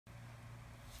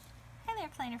there,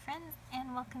 planner friends,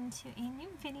 and welcome to a new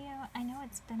video. I know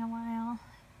it's been a while,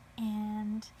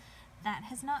 and that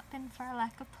has not been for a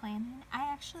lack of planning.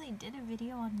 I actually did a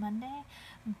video on Monday,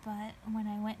 but when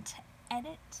I went to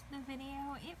edit the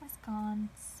video, it was gone,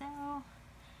 so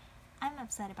I'm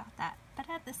upset about that. But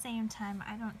at the same time,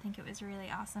 I don't think it was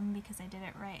really awesome because I did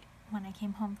it right when I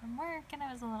came home from work, and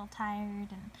I was a little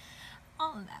tired, and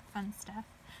all of that fun stuff.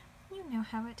 You know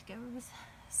how it goes.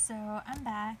 So I'm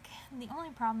back. The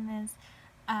only problem is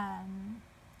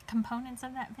components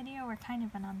of that video were kind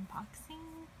of an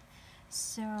unboxing.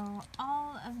 So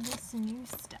all of this new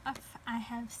stuff I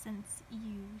have since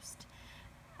used.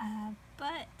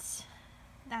 But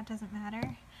that doesn't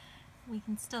matter. We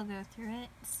can still go through it.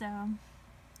 So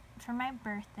for my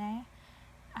birthday,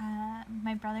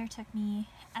 my brother took me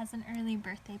as an early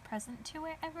birthday present to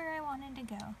wherever I wanted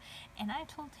to go, and I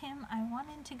told him I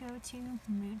wanted to go to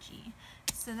Muji.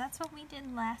 So that's what we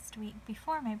did last week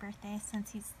before my birthday,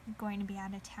 since he's going to be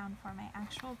out of town for my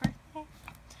actual birthday.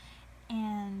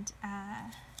 And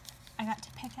I got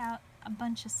to pick out a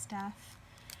bunch of stuff.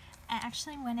 I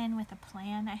actually went in with a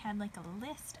plan. I had like a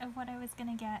list of what I was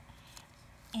gonna get,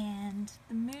 and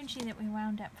the Muji that we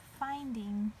wound up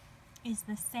finding is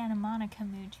the Santa Monica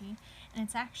Muji, and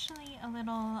it's actually a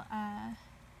little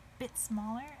bit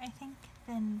smaller, I think,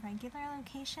 than regular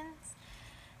locations,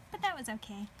 but that was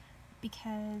okay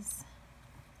because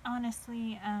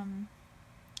honestly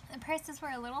the prices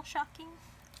were a little shocking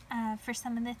for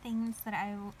some of the things that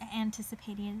I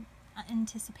anticipated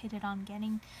on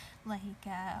getting, like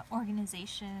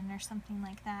organization or something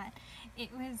like that.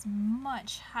 It was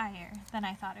much higher than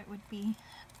I thought it would be,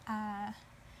 but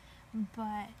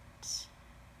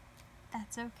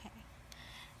that's okay.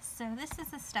 So this is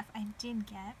the stuff I did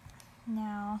get.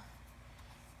 Now,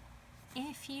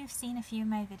 if you've seen a few of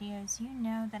my videos, you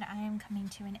know that I am coming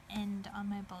to an end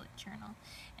on my bullet journal.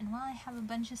 And while I have a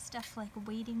bunch of stuff like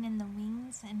waiting in the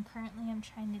wings, and currently I'm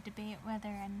trying to debate whether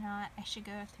or not I should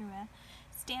go through a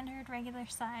standard regular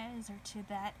size or to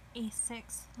that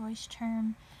A6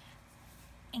 Leuchtturm,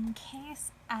 in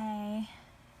case I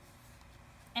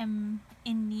am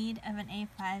in need of an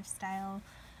A5 style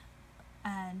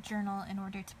journal in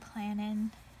order to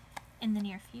plan in the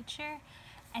near future,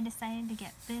 I decided to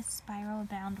get this spiral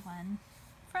bound one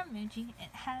from Muji.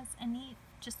 It has a neat,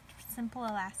 just simple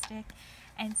elastic.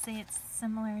 I'd say it's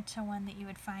similar to one that you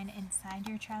would find inside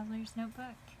your traveler's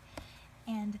notebook.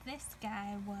 And this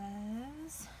guy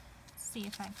was, let's see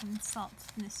if I can consult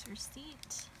this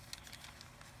receipt.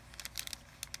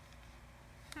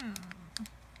 Oh,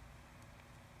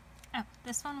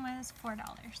 this one was $4.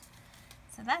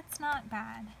 So that's not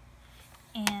bad.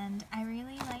 And I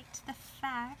really liked the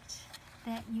fact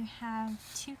that you have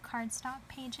two cardstock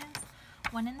pages,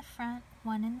 one in the front,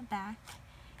 one in the back,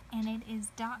 and it is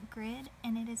dot grid,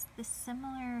 and it is the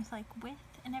similar like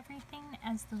width and everything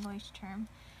as the Leuchtturm.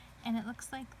 And it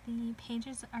looks like the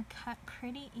pages are cut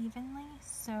pretty evenly,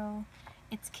 so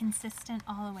it's consistent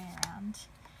all the way around.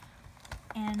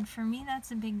 And for me,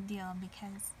 that's a big deal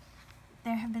because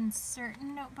there have been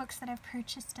certain notebooks that I've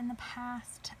purchased in the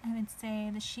past, I would say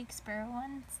the Chic Sparrow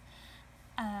ones,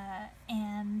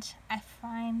 and I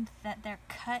find that they're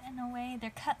cut in a way,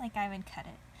 they're cut like I would cut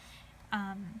it,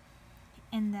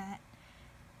 in that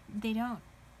they don't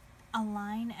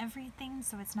align everything,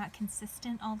 so it's not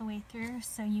consistent all the way through,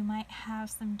 so you might have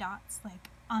some dots like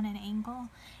on an angle,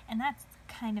 and that's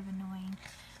kind of annoying.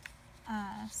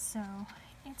 So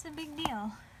it's a big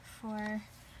deal for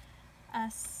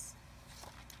us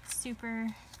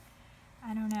super,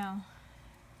 I don't know,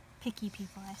 picky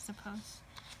people, I suppose.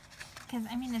 Because,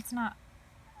 I mean, it's not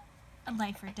a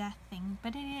life or death thing,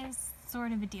 but it is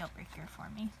sort of a deal breaker for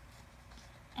me.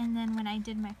 And then when I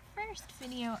did my first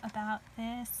video about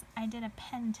this, I did a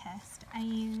pen test. I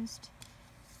used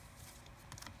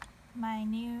my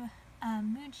new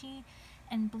Muji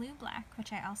in blue black,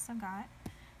 which I also got,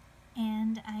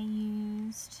 and I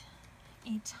used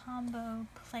a Tombow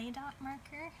Play Dot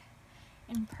marker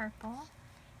in purple,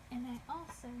 and I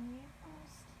also used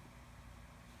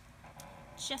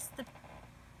just the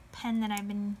pen that I've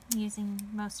been using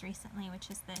most recently, which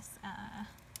is this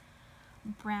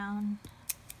brown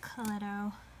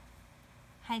Coletto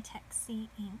High-Tech C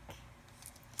ink,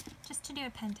 just to do a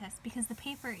pen test because the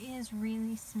paper is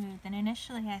really smooth, and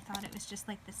initially I thought it was just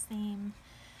like the same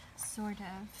sort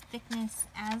of thickness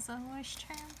as a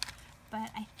Leuchtturm, but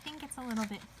I think it's a little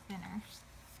bit thinner.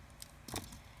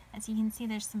 As you can see,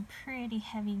 there's some pretty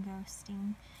heavy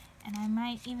ghosting, and I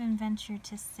might even venture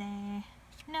to say,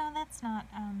 no, that's not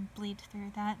bleed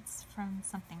through, that's from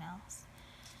something else.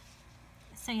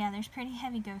 So yeah, there's pretty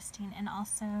heavy ghosting, and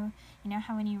also, you know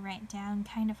how when you write down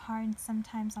kind of hard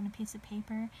sometimes on a piece of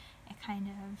paper, it kind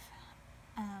of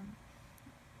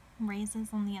raises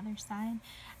on the other side?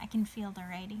 I can feel the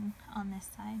writing on this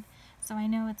side, so I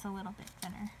know it's a little bit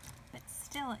thinner, but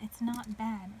still, it's not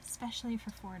bad, especially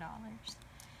for $4.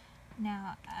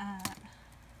 Now,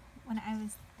 when I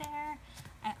was there,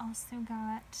 I also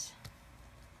got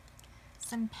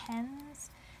some pens.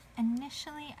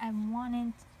 Initially, I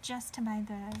wanted just to buy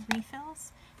the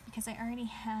refills because I already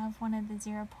have one of the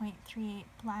 0.38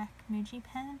 black Muji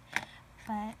pen,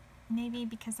 but maybe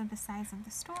because of the size of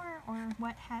the store or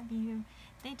what have you,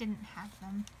 they didn't have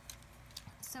them.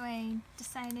 So I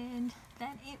decided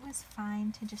that it was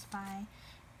fine to just buy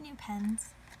new pens,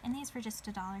 and these were just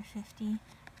 $1.50.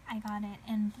 I got it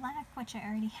in black, which I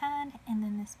already had, and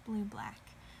then this blue black,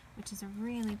 which is a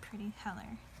really pretty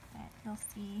color that you'll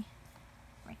see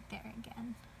right there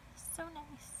again. So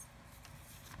nice.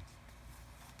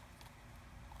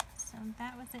 So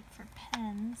that was it for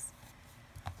pens.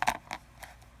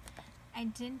 I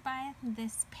did buy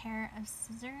this pair of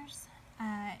scissors.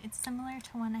 It's similar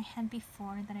to one I had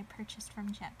before that I purchased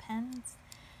from Jet Pens,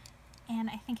 and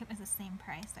I think it was the same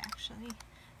price actually.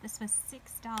 This was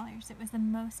 $6. It was the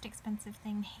most expensive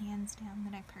thing hands down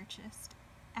that I purchased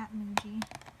at Muji.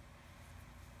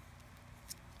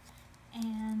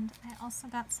 And I also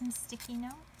got some sticky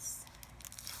notes.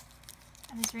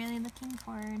 I was really looking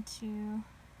forward to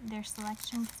their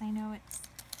selection because I know it's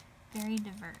very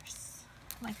diverse.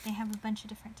 Like, they have a bunch of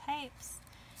different types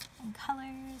and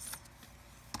colors.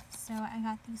 So I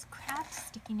got these craft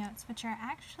sticky notes, which are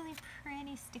actually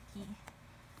pretty sticky.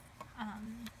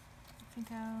 If we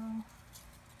go,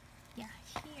 yeah,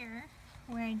 here,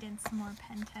 where I did some more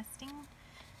pen testing,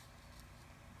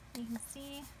 you can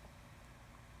see,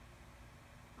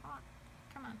 oh,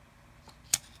 come on,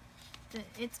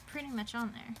 it's pretty much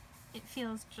on there. It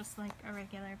feels just like a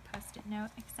regular Post-it note,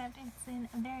 except it's in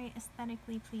a very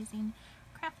aesthetically pleasing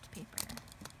craft paper.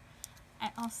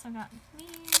 I also got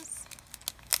these,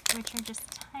 which are just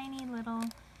tiny little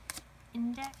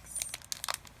index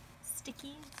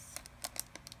stickies.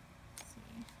 Let's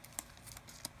see.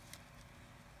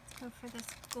 Let's go for this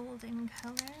golden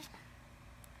color.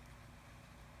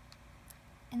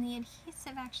 And the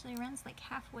adhesive actually runs like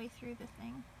halfway through the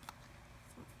thing.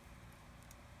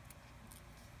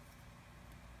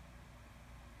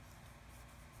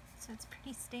 So it's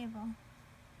pretty stable.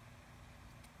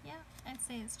 Yeah, I'd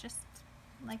say it's just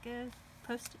like a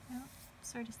Post-it note,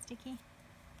 sort of sticky.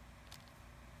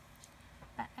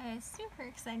 But I was super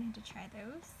excited to try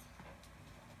those.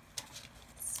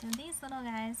 So these little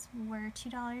guys were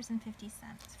 $2.50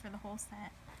 for the whole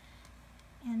set.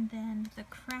 And then the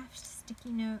craft sticky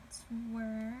notes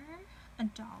were $1.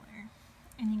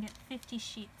 And you get 50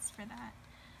 sheets for that.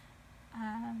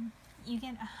 You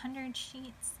get 100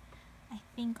 sheets, I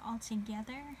think,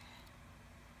 altogether.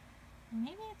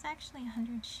 Maybe it's actually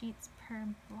 100 sheets per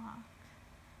block.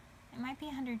 It might be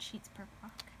 100 sheets per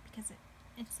block because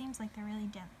it seems like they're really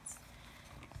dense.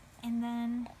 And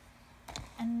then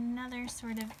another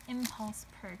sort of impulse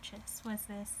purchase was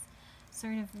this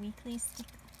sort of weekly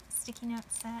sticky note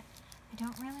set. I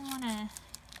don't really want to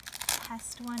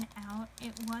test one out.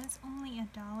 It was only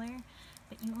 $1,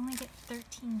 but you only get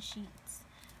 13 sheets,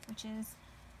 which is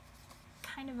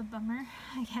kind of a bummer,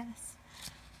 I guess.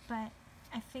 But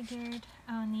I figured,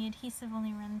 oh, and the adhesive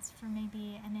only runs for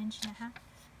maybe 1.5 inches.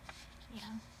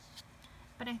 Yeah.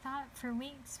 But I thought for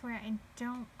weeks where I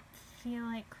don't feel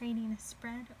like creating a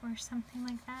spread or something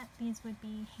like that, these would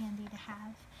be handy to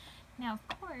have. Now,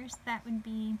 of course, that would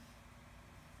be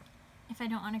if I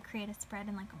don't want to create a spread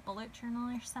in like a bullet journal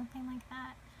or something like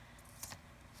that.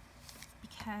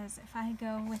 Because if I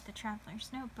go with the Traveler's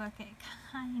Notebook, it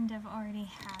kind of already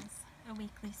has a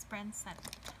weekly spread set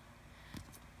up.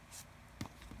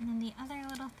 And then the other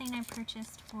little thing I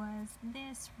purchased was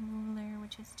this ruler,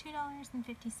 which is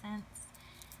 $2.50.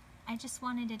 I just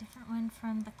wanted a different one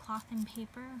from the cloth and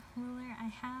paper ruler I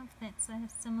have that's a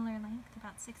similar length,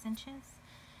 about 6 inches,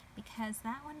 because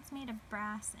that one's made of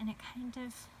brass and it kind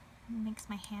of makes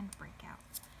my hand break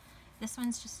out. This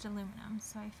one's just aluminum,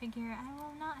 so I figure I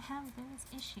will not have those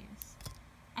issues.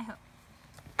 I hope.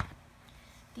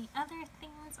 The other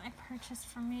things I purchased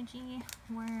from Muji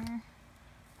were...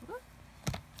 Whoop,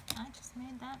 I just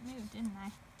made that move, didn't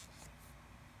I?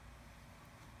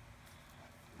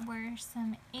 Were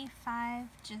some A5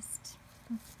 just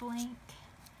blank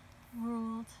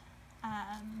ruled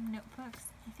notebooks.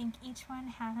 I think each one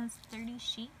has 30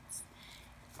 sheets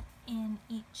in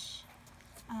each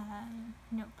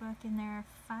notebook, and there are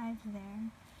 5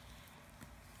 there.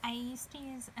 I used to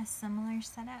use a similar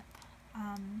setup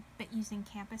but using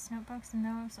campus notebooks, and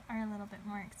those are a little bit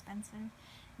more expensive.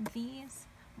 These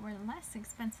were less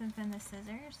expensive than the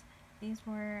scissors. These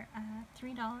were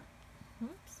 $3.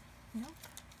 Oops, nope.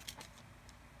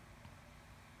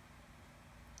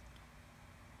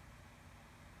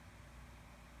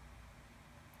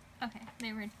 Okay,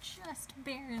 they were just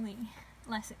barely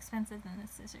less expensive than the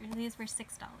scissors. These were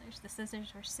 $6. The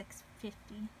scissors were $6.50.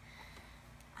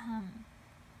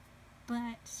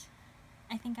 But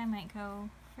I think I might go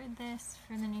for this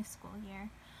for the new school year,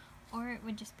 or it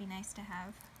would just be nice to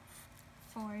have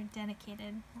for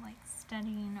dedicated, like,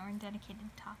 studying or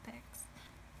dedicated topics.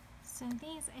 So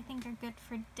these I think are good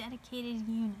for dedicated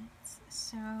units.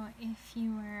 So if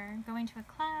you were going to a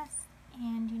class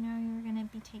and you know you were going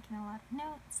to be taking a lot of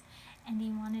notes and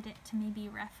you wanted it to maybe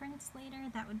reference later,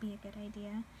 that would be a good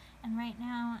idea. And right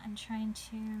now I'm trying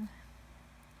to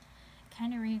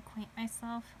kind of reacquaint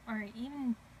myself, or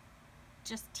even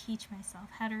just teach myself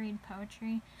how to read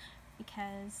poetry,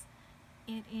 because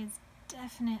it is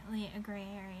definitely a gray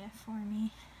area for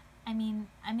me. I mean,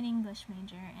 I'm an English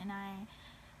major and I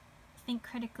think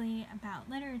critically about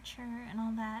literature and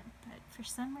all that, but for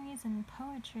some reason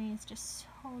poetry is just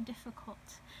so difficult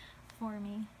for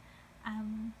me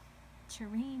to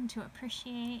read, to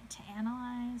appreciate, to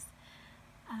analyze,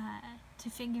 to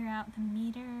figure out the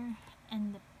meter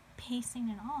and the pacing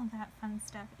and all of that fun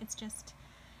stuff. It's just,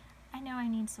 I know I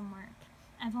need some work.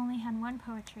 I've only had one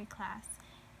poetry class,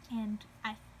 and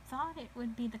I thought it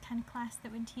would be the kind of class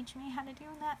that would teach me how to do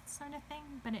that sort of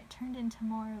thing, but it turned into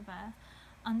more of a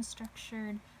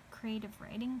unstructured creative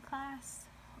writing class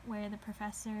where the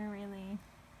professor really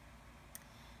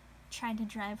tried to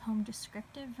drive home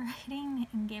descriptive writing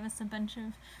and gave us a bunch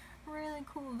of really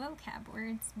cool vocab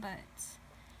words,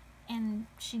 and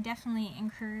she definitely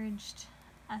encouraged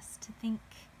us to think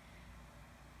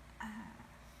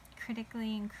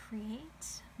critically and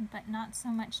create, but not so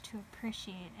much to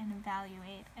appreciate and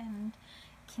evaluate and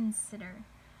consider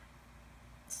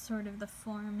sort of the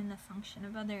form and the function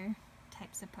of other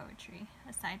types of poetry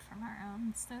aside from our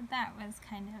own. So that was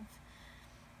kind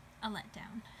of a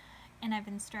letdown, and I've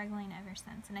been struggling ever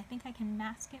since, and I think I can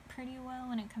mask it pretty well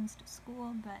when it comes to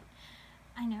school, but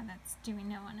I know that's doing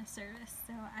no one a service,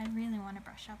 so I really want to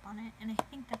brush up on it, and I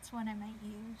think that's what I might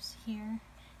use here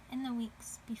in the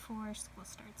weeks before school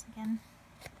starts again.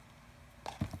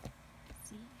 Let's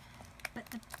see. But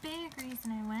the big reason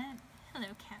I went, hello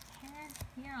cat hair,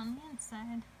 you're on the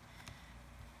inside,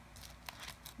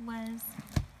 was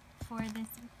for this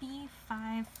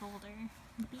B5 folder.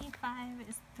 B5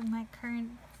 is my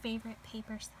current favorite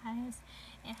paper size.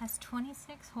 It has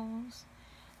 26 holes,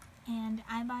 and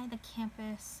I buy the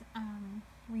campus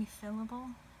refillable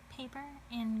paper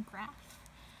in graph,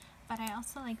 but I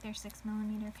also like their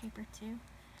 6mm paper too.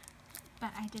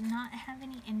 But I did not have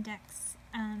any index,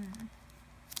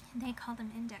 they call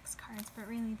them index cards, but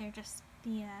really they're just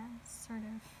the sort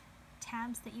of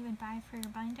tabs that you would buy for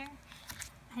your binder.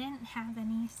 I didn't have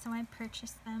any, so I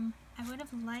purchased them. I would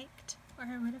have liked, or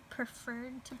I would have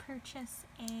preferred to purchase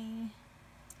a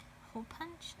hole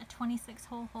punch, a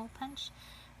 26-hole hole punch,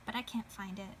 but I can't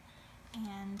find it.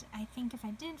 And I think if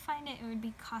I did find it, it would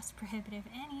be cost prohibitive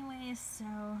anyways, so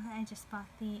I just bought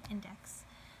the index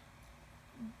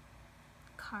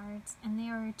cards, and they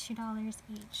were $2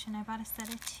 each, and I bought a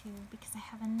set of 2 because I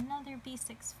have another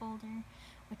B6 folder,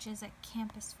 which is a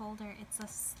campus folder. It's a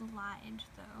slide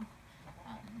though.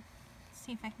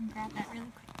 See if I can grab that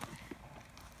really quick.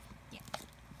 Yeah.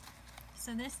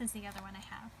 So this is the other one I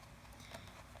have,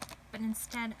 but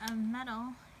instead of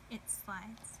metal, it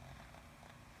slides.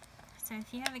 So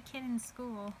if you have a kid in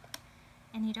school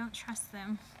and you don't trust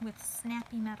them with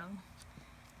snappy metal,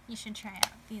 you should try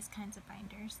out these kinds of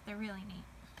binders. They're really neat.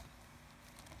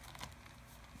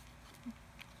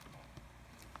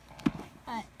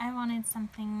 But I wanted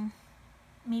something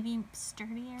maybe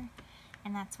sturdier,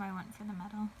 and that's why I went for the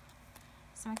metal.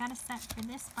 So I got a set for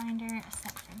this binder, a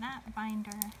set for that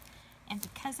binder, and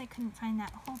because I couldn't find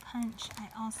that hole punch, I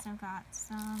also got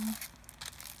some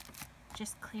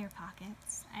just clear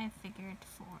pockets. I figured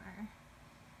for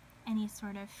any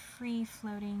sort of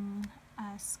free-floating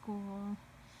school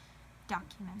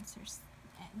documents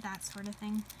or that sort of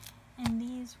thing. And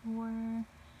these were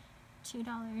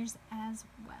 $2 as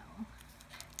well.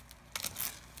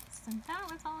 So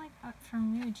that was all I got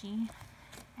from Muji.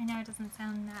 I know it doesn't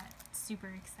sound that super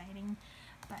exciting,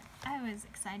 but I was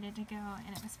excited to go,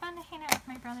 and it was fun to hang out with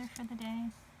my brother for the day.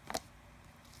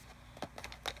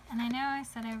 And I know I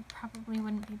said I probably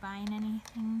wouldn't be buying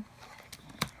anything,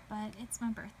 but it's my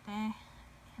birthday,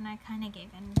 and I kind of gave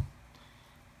in.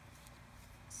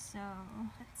 So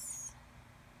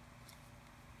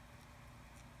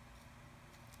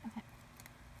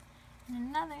And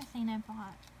another thing I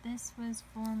bought, this was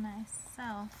for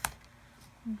myself,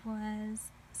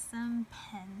 was some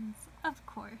pens, of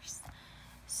course.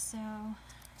 So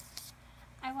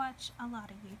I watch a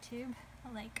lot of YouTube,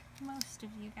 like most of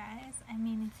you guys. I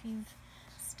mean, if you've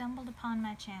stumbled upon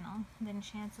my channel, then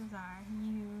chances are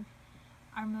you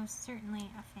are most certainly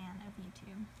a fan of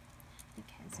YouTube,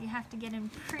 because you have to get in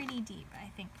pretty deep, I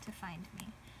think, to find me.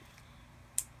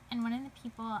 And one of the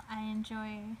people I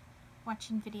enjoy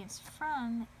watching videos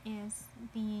from is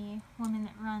the woman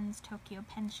that runs Tokyo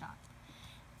Pen Shop.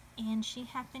 And she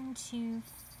happened to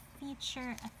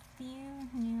feature a few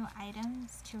new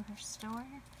items to her store,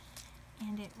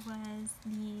 and it was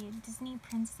the Disney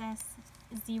Princess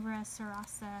Zebra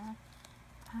Sarasa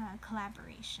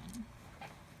collaboration.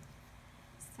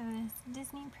 So this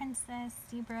Disney Princess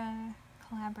Zebra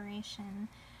collaboration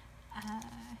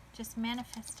just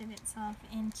manifested itself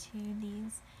into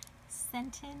these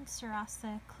scented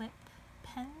Sarasa clip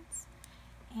pens,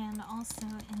 and also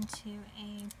into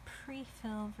a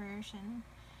pre-fill version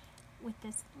with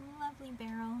this lovely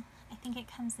barrel. I think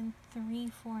it comes in 3,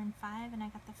 4, and 5, and I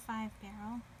got the 5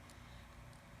 barrel.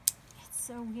 It's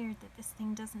so weird that this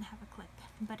thing doesn't have a clip,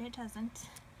 but it doesn't.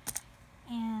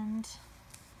 And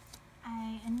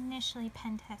I initially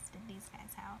pen tested these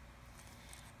guys out.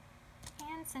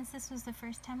 And since this was the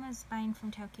first time I was buying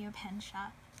from Tokyo Pen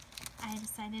Shop, I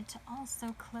decided to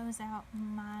also close out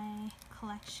my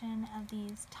collection of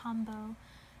these Tombow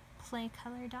Play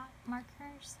Color Dot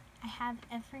markers. I have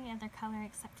every other color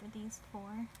except for these 4,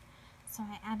 so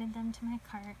I added them to my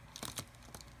cart.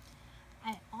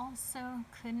 I also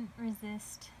couldn't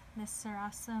resist the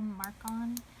Sarasa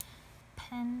Mark-On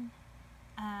pen.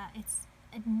 It's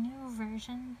a new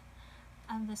version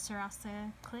of the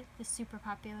Sarasa Clip, the super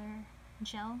popular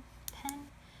gel pen,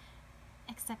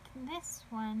 except this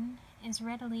one is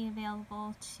readily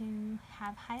available to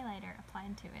have highlighter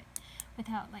applied to it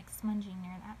without like smudging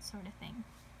or that sort of thing.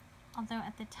 Although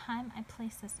at the time I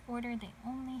placed this order, they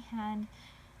only had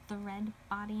the red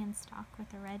body in stock with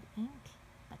the red ink,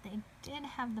 but they did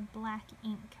have the black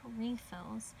ink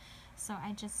refills, so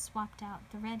I just swapped out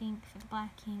the red ink for the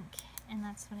black ink, and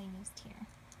that's what I used here.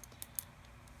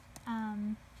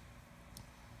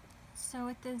 So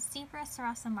with the Zebra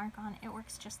Sarasa Mark-On, it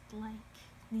works just like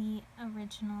the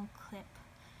original Clip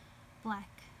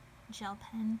black gel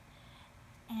pen,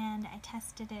 and I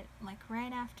tested it like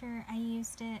right after I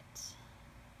used it.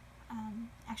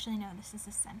 Actually no, this is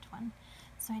a scent one.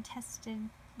 So I tested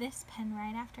this pen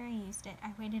right after I used it.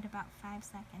 I waited about 5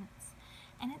 seconds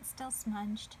and it still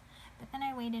smudged, but then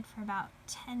I waited for about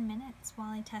 10 minutes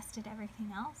while I tested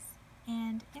everything else,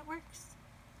 and it works.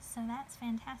 So that's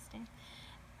fantastic.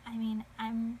 I mean,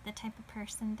 I'm the type of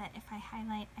person that if I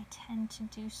highlight, I tend to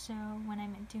do so when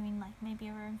I'm doing like maybe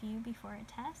a review before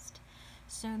a test.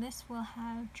 So this will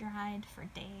have dried for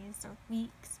days or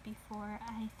weeks before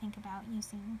I think about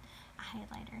using a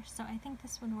highlighter. So I think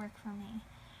this would work for me.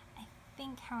 I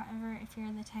think, however, if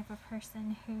you're the type of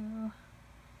person who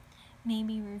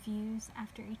maybe reviews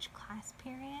after each class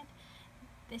period,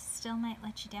 this still might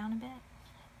let you down a bit.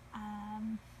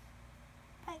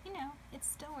 But you know, it's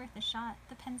still worth a shot.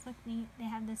 The pens look neat. They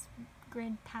have this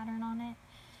grid pattern on it.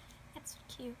 It's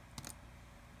cute.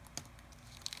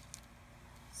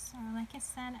 So like I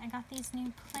said, I got these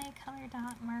new Play Color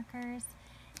Dot markers,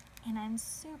 and I'm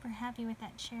super happy with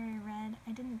that cherry red.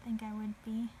 I didn't think I would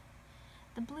be.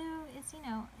 The blue is, you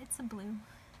know, it's a blue.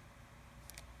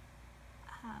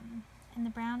 And the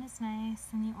brown is nice,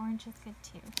 and the orange is good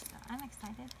too. So I'm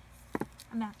excited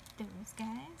about those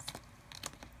guys.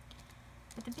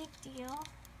 But the big deal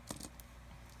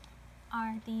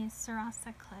are these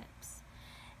Sarasa clips,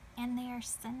 and they are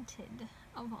scented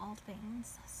of all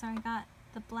things. So I got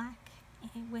the black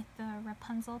with the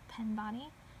Rapunzel pen body,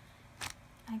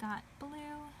 I got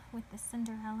blue with the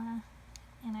Cinderella,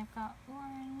 and I've got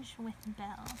orange with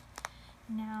Belle.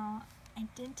 Now, I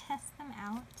did test them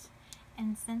out,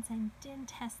 and since I did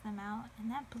test them out,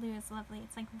 and that blue is lovely,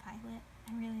 it's like violet,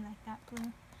 I really like that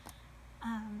blue.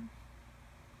 I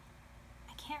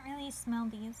can't really smell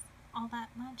these all that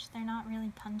much. They're not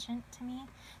really pungent to me.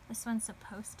 This one's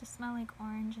supposed to smell like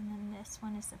orange, and then this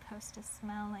one is supposed to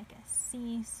smell like a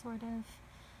sea sort of,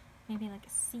 maybe like a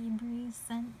sea breeze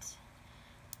scent.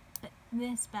 But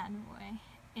this bad boy,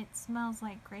 it smells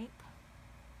like grape,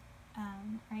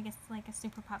 or I guess like a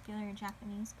super popular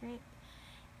Japanese grape,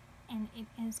 and it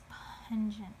is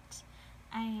pungent.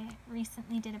 I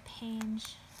recently did a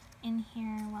page in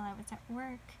here while I was at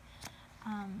work,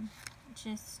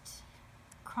 just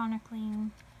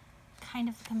chronicling kind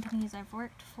of the companies I've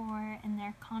worked for and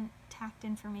their contact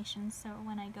information, so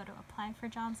when I go to apply for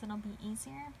jobs it'll be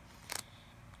easier.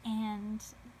 and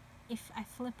if I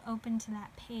flip open to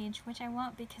that page, which I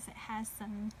won't because it has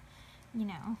some, you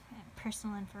know,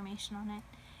 personal information on it,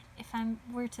 if I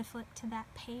were to flip to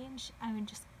that page, I would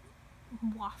just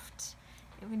waft.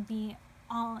 It would be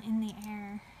all in the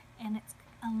air, and it's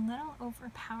a little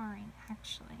overpowering,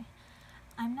 actually.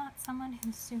 I'm not someone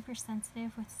who's super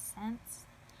sensitive with scents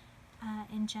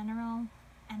in general,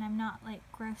 and I'm not like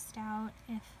grossed out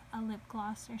if a lip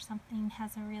gloss or something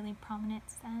has a really prominent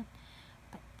scent,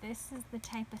 but this is the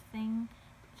type of thing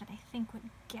that I think would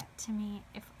get to me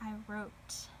if I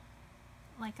wrote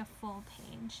like a full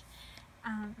page.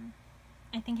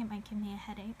 I think it might give me a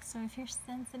headache, so if you're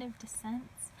sensitive to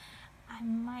scents, I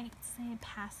might say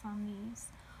pass on these,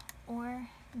 or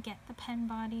get the pen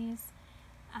bodies,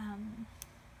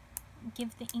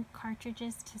 give the ink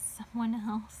cartridges to someone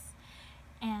else,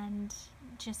 and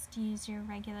just use your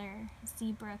regular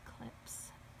zebra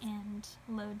clips and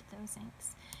load those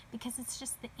inks, because it's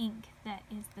just the ink that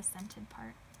is the scented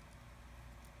part.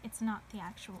 It's not the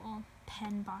actual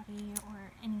pen body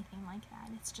or anything like that,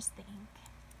 it's just the ink.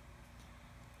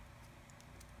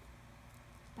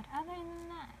 But other than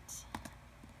that,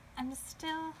 I'm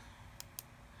still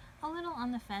a little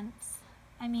on the fence.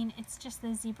 I mean, it's just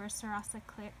the zebra Sarasa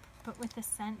clip, but with a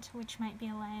scent, which might be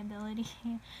a liability,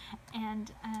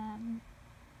 and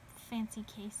fancy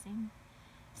casing.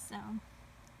 So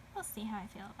we'll see how I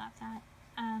feel about that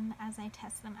as I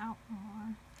test them out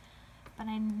more. But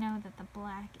I know that the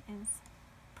black is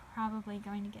probably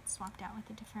going to get swapped out with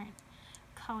a different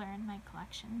color in my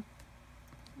collection.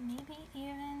 Maybe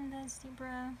even the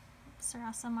zebra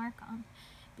Sarasa Mark-On,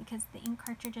 because the ink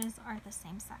cartridges are the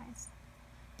same size.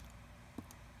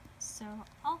 So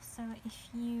also, if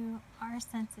you are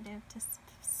sensitive to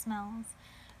smells,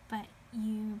 but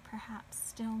you perhaps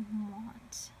still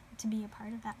want to be a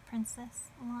part of that princess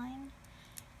line,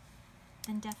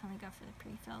 then definitely go for the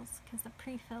pre-fills, because the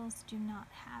pre-fills do not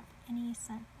have any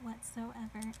scent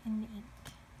whatsoever in the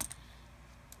ink.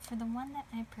 For the one that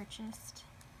I purchased,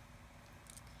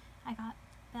 I got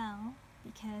Belle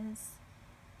because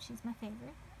she's my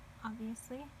favorite,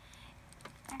 obviously.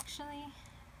 Actually,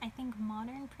 I think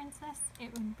modern princess,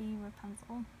 it would be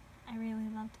Rapunzel. I really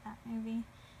loved that movie,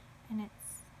 and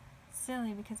it's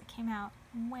silly because it came out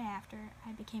way after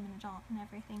I became an adult and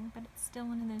everything, but it's still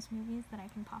one of those movies that I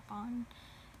can pop on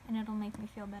and it'll make me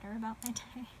feel better about my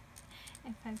day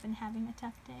if I've been having a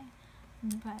tough day.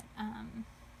 But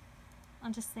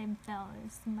I'll just say Belle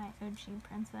is my OG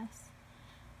princess.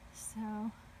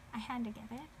 So I had to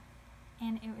get it,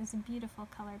 and it was a beautiful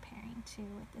color pairing too,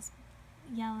 with this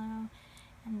yellow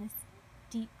and this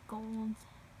deep gold.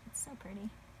 It's so pretty.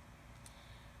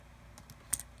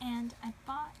 And I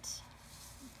bought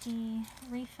the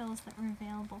refills that were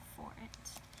available for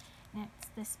it. And it's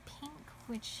this pink,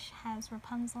 which has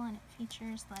Rapunzel, and it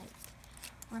features like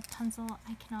Rapunzel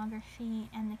iconography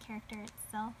and the character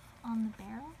itself on the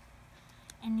barrel,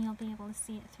 and you'll be able to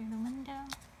see it through the window.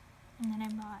 And then I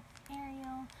bought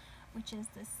Ariel, which is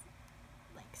this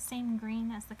like same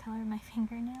green as the color of my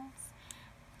fingernails,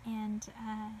 and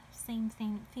same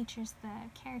thing, it features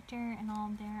the character and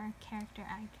all their character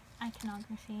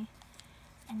iconography.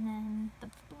 And then the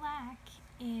black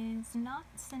is not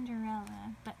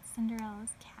Cinderella, but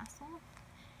Cinderella's castle,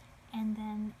 and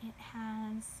then it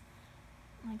has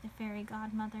like the fairy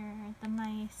godmother, the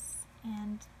mice,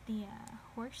 and the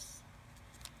horse,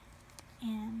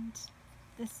 and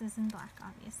this is in black,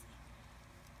 obviously.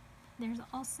 There's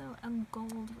also a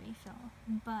gold refill,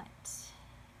 but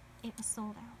it was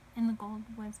sold out, and the gold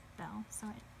was Belle, so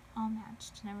it all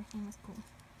matched and everything was cool.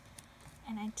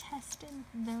 And I tested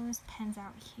those pens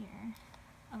out here.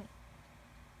 Oh wait.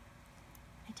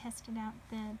 I tested out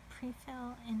the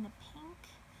pre-fill in the pink,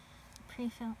 the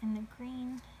pre-fill in the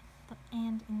green,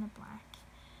 and in the black.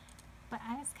 But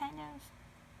I was kind of,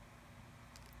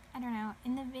 I don't know,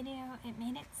 in the video it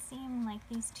made it seem like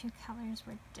these two colors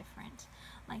were different.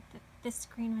 Like this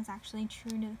green was actually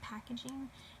true to the packaging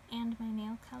and my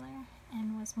nail color,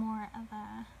 and was more of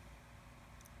a,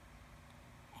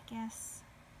 I guess,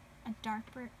 a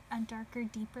darker,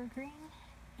 deeper green,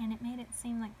 and it made it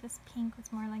seem like this pink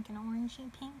was more like an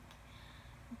orangey pink,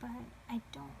 but I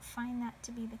don't find that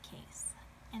to be the case.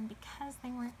 And because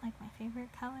they weren't like my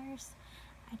favorite colors,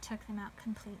 I took them out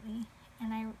completely,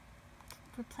 and I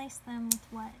replaced them with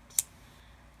what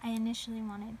I initially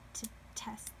wanted to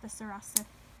test the Sarasa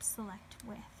Select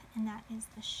with, and that is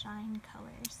the Shine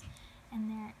colors. And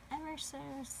they're ever so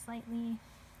slightly,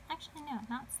 actually no,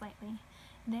 not slightly,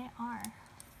 they are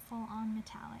full-on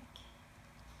metallic.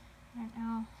 I don't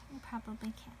know, you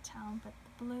probably can't tell, but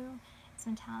the blue is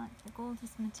metallic, the gold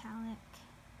is metallic.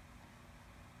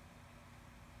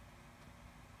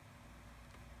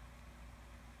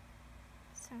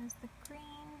 So is the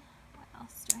green. What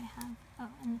else do I have? Oh,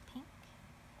 and the pink.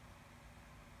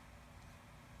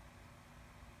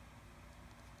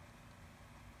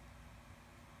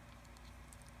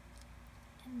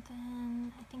 And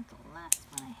then I think the last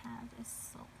one I have is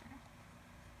silver.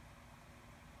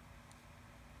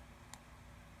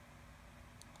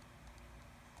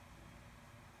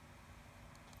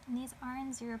 And these are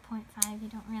in 0.5, you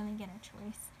don't really get a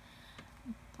choice.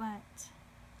 But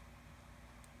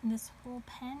this whole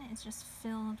pen is just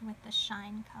filled with the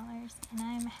shine colors, and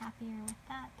I'm happier with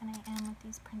that than I am with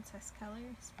these princess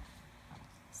colors.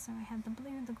 So I have the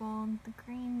blue, the gold, the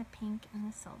green, the pink, and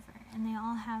the silver, and they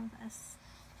all have a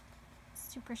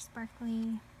super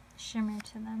sparkly shimmer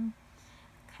to them,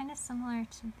 kind of similar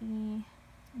to the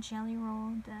Jelly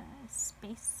Roll, the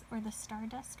space or the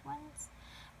Stardust ones,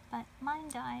 but mine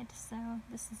died, so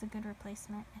this is a good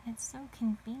replacement, and it's so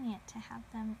convenient to have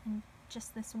them in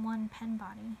just this one pen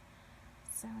body,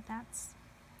 so that's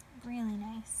really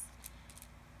nice.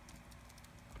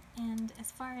 And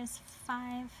as far as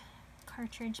 5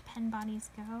 cartridge pen bodies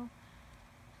go,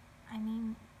 I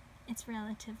mean, it's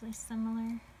relatively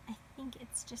similar. I think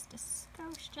it's just a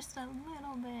skosh, just a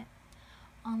little bit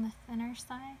on the thinner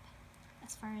side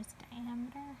as far as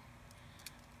diameter,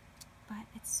 but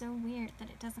it's so weird that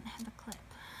it doesn't have a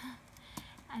clip.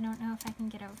 I don't know if I can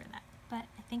get over that, but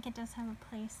I think it does have a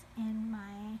place in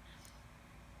my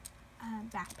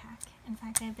backpack. In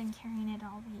fact, I've been carrying it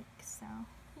all week, so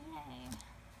yay.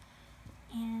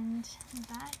 And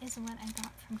that is what I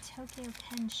got from Tokyo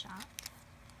Pen Shop.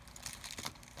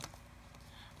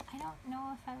 I don't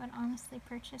know if I would honestly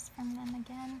purchase from them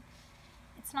again.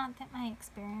 It's not that my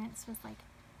experience was like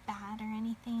bad or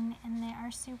anything, and they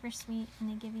are super sweet, and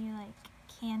they give you like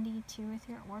candy too with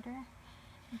your order.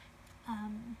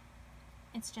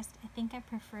 It's just, I think I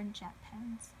preferred Jet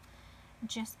Pens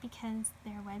just because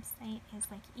their website is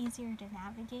like easier to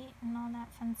navigate and all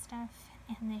that fun stuff,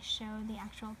 and they show the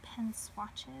actual pen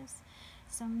swatches,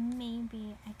 so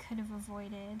maybe I could have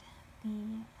avoided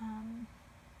the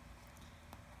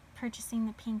purchasing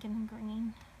the pink and the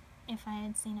green if I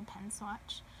had seen a pen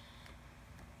swatch,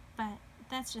 but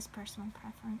that's just personal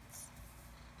preference.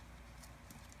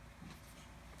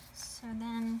 So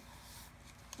then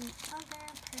the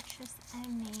other purchase I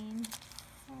made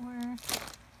for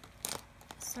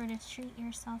sort of treat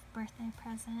yourself birthday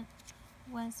present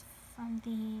was from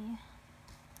the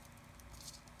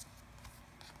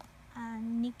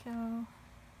niconeco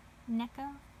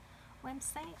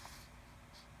website,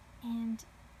 and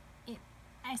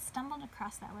I stumbled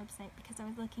across that website because I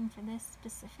was looking for this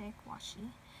specific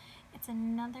washi. It's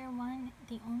another one,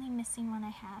 the only missing one I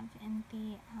have in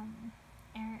the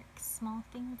Eric Small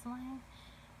Things line,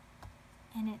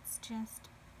 and it's just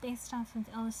based off of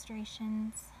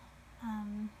illustrations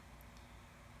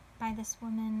by this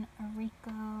woman,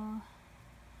 Ariko,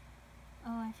 oh,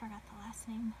 I forgot the last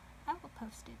name. I will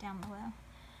post it down below.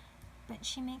 But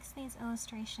she makes these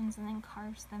illustrations and then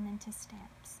carves them into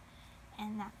stamps,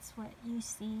 and that's what you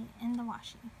see in the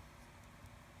washi.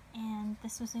 And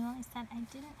this was the only set I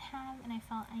didn't have, and I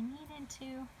felt I needed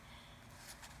to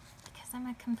because I'm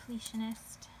a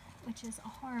completionist, which is a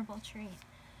horrible trait.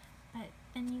 But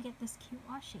then you get this cute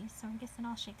washi, so I guess it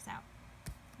all shakes out.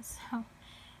 So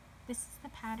this is the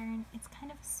pattern. It's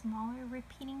kind of a smaller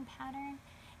repeating pattern,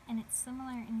 and it's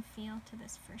similar in feel to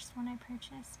this first one I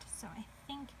purchased, so I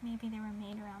think maybe they were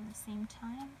made around the same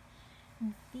time.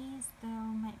 These, though,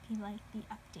 might be like the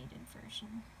updated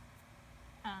version,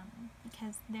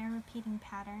 because their repeating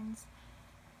patterns,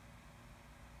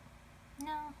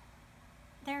 no,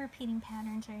 their repeating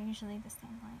patterns are usually the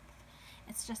same length.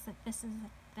 It's just that this is a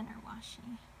thinner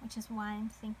washi, which is why I'm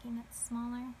thinking it's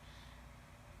smaller.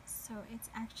 So it's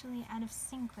actually out of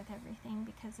sync with everything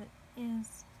because it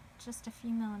is just a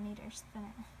few millimeters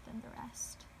thinner than the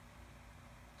rest.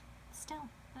 Still,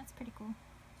 that's pretty cool.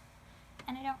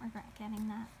 And I don't regret getting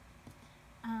that.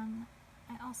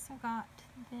 I also got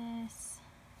this,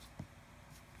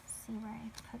 let's see where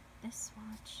I put this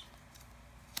swatch.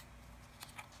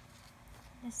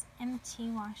 This MT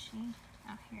washi.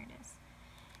 Oh, here it is.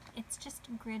 It's just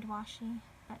grid washi,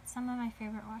 but some of my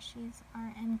favorite washis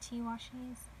are MT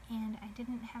washis, and I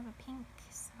didn't have a pink,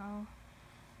 so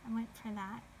I went for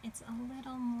that. It's a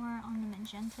little more on the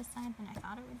magenta side than I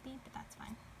thought it would be, but that's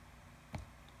fine.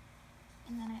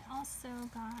 And then I also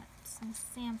got some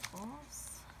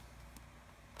samples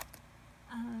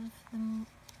of the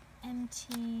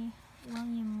MT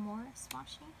William Morris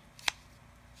washi.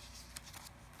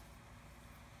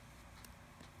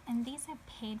 And these I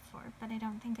paid for, but I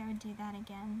don't think I would do that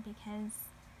again because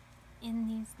in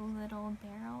these little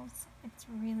barrels, it's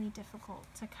really difficult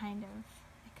to kind of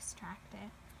extract it.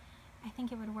 I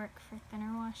think it would work for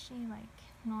thinner washi, like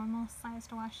normal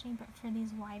sized washi, but for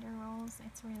these wider rolls,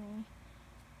 it's really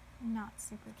not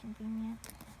super convenient.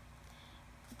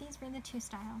 But these were the two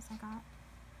styles I got.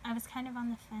 I was kind of on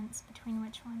the fence between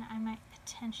which one I might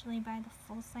potentially buy the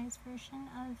full-size version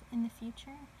of in the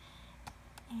future,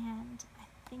 and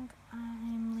I think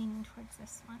I'm leaning towards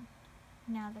this one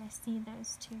now that I see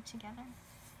those two together.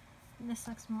 This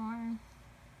looks more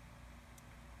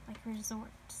like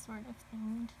resort sort of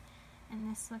themed,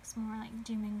 and this looks more like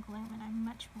doom and gloom, and I'm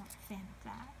much more a fan of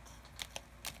that.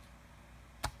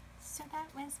 So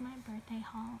that was my birthday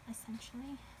haul,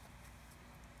 essentially.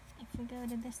 If we go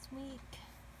to this week,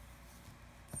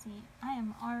 let's see, I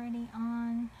am already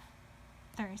on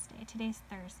Thursday. Today's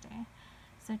Thursday.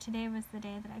 So today was the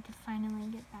day that I could finally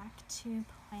get back to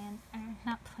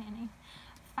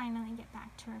finally get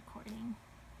back to recording.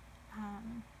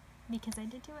 Because I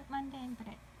did do it Monday, but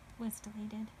it was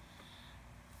deleted.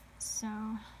 So,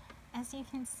 as you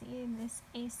can see, this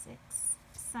A6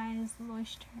 size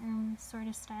Leuchtturm sort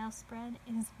of style spread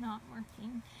is not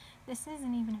working. This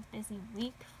isn't even a busy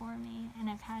week for me, and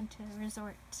I've had to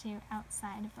resort to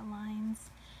outside of the lines,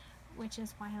 which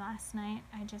is why last night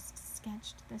I just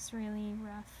sketched this really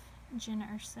rough Jin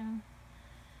Urso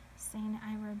saying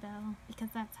I rebel, because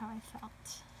that's how I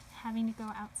felt. Having to go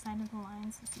outside of the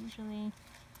lines is usually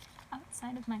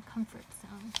outside of my comfort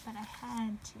zone, but I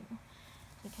had to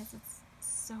because it's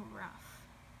so rough.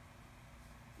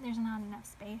 There's not enough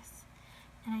space,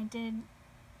 and I did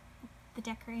the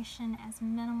decoration as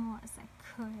minimal as I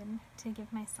could to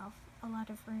give myself a lot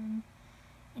of room,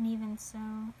 and even so,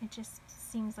 it just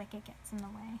seems like it gets in the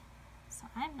way. So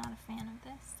I'm not a fan of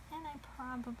this, and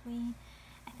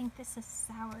I think this has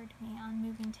soured me on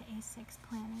moving to A6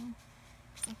 planning,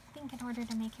 because I think in order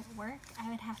to make it work, I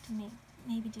would have to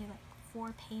maybe do like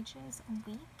 4 pages a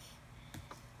week,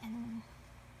 and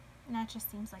that just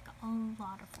seems like a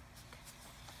lot of work.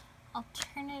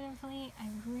 Alternatively, I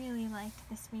really like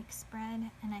this week's spread,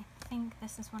 and I think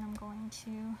this is what I'm going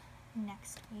to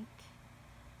next week.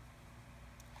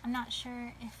 I'm not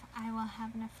sure if I will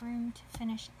have enough room to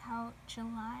finish out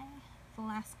July, the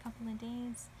last couple of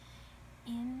days,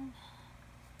 in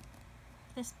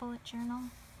this bullet journal,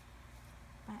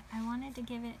 but I wanted to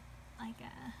give it like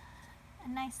a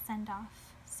nice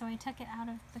send-off, so I took it out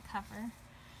of the cover,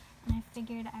 and I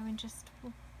figured I would just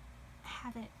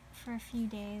have it for a few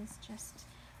days just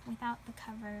without the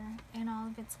cover in all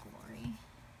of its glory.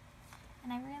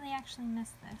 And I really actually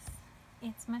miss this.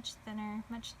 It's much thinner,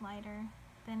 much lighter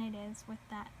than it is with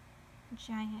that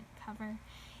giant cover,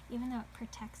 even though it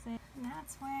protects it. And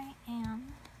that's where I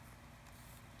am.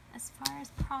 As far as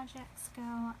projects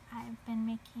go, I've been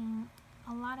making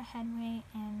a lot of headway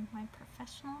in my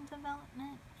professional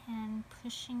development and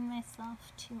pushing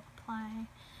myself to apply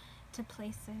to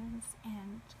places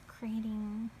and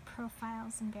creating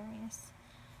profiles in various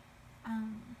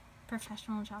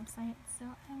professional job sites. So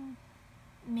I'm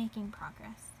making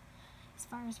progress. As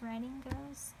far as writing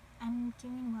goes, I'm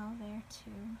doing well there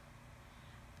too.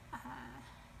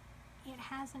 It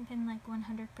hasn't been like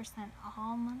 100%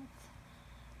 all month,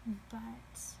 but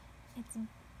it's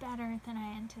better than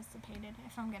I anticipated,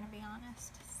 if I'm going to be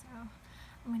honest. So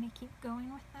I'm going to keep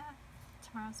going with that.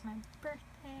 Tomorrow's my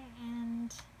birthday,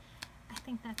 and I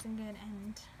think that's a good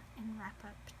end and wrap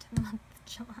up to the month of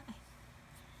July.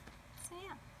 So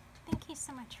yeah, thank you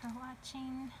so much for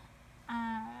watching.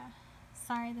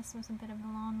 Sorry this was a bit of a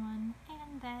long one,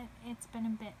 and that it's been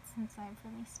a bit since I've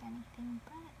released anything,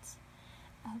 but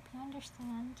I hope you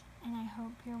understand, and I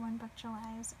hope your One Book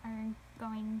Julys are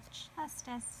going just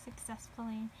as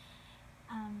successfully,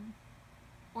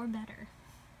 or better,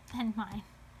 than mine.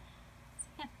 So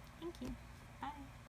yeah, thank you.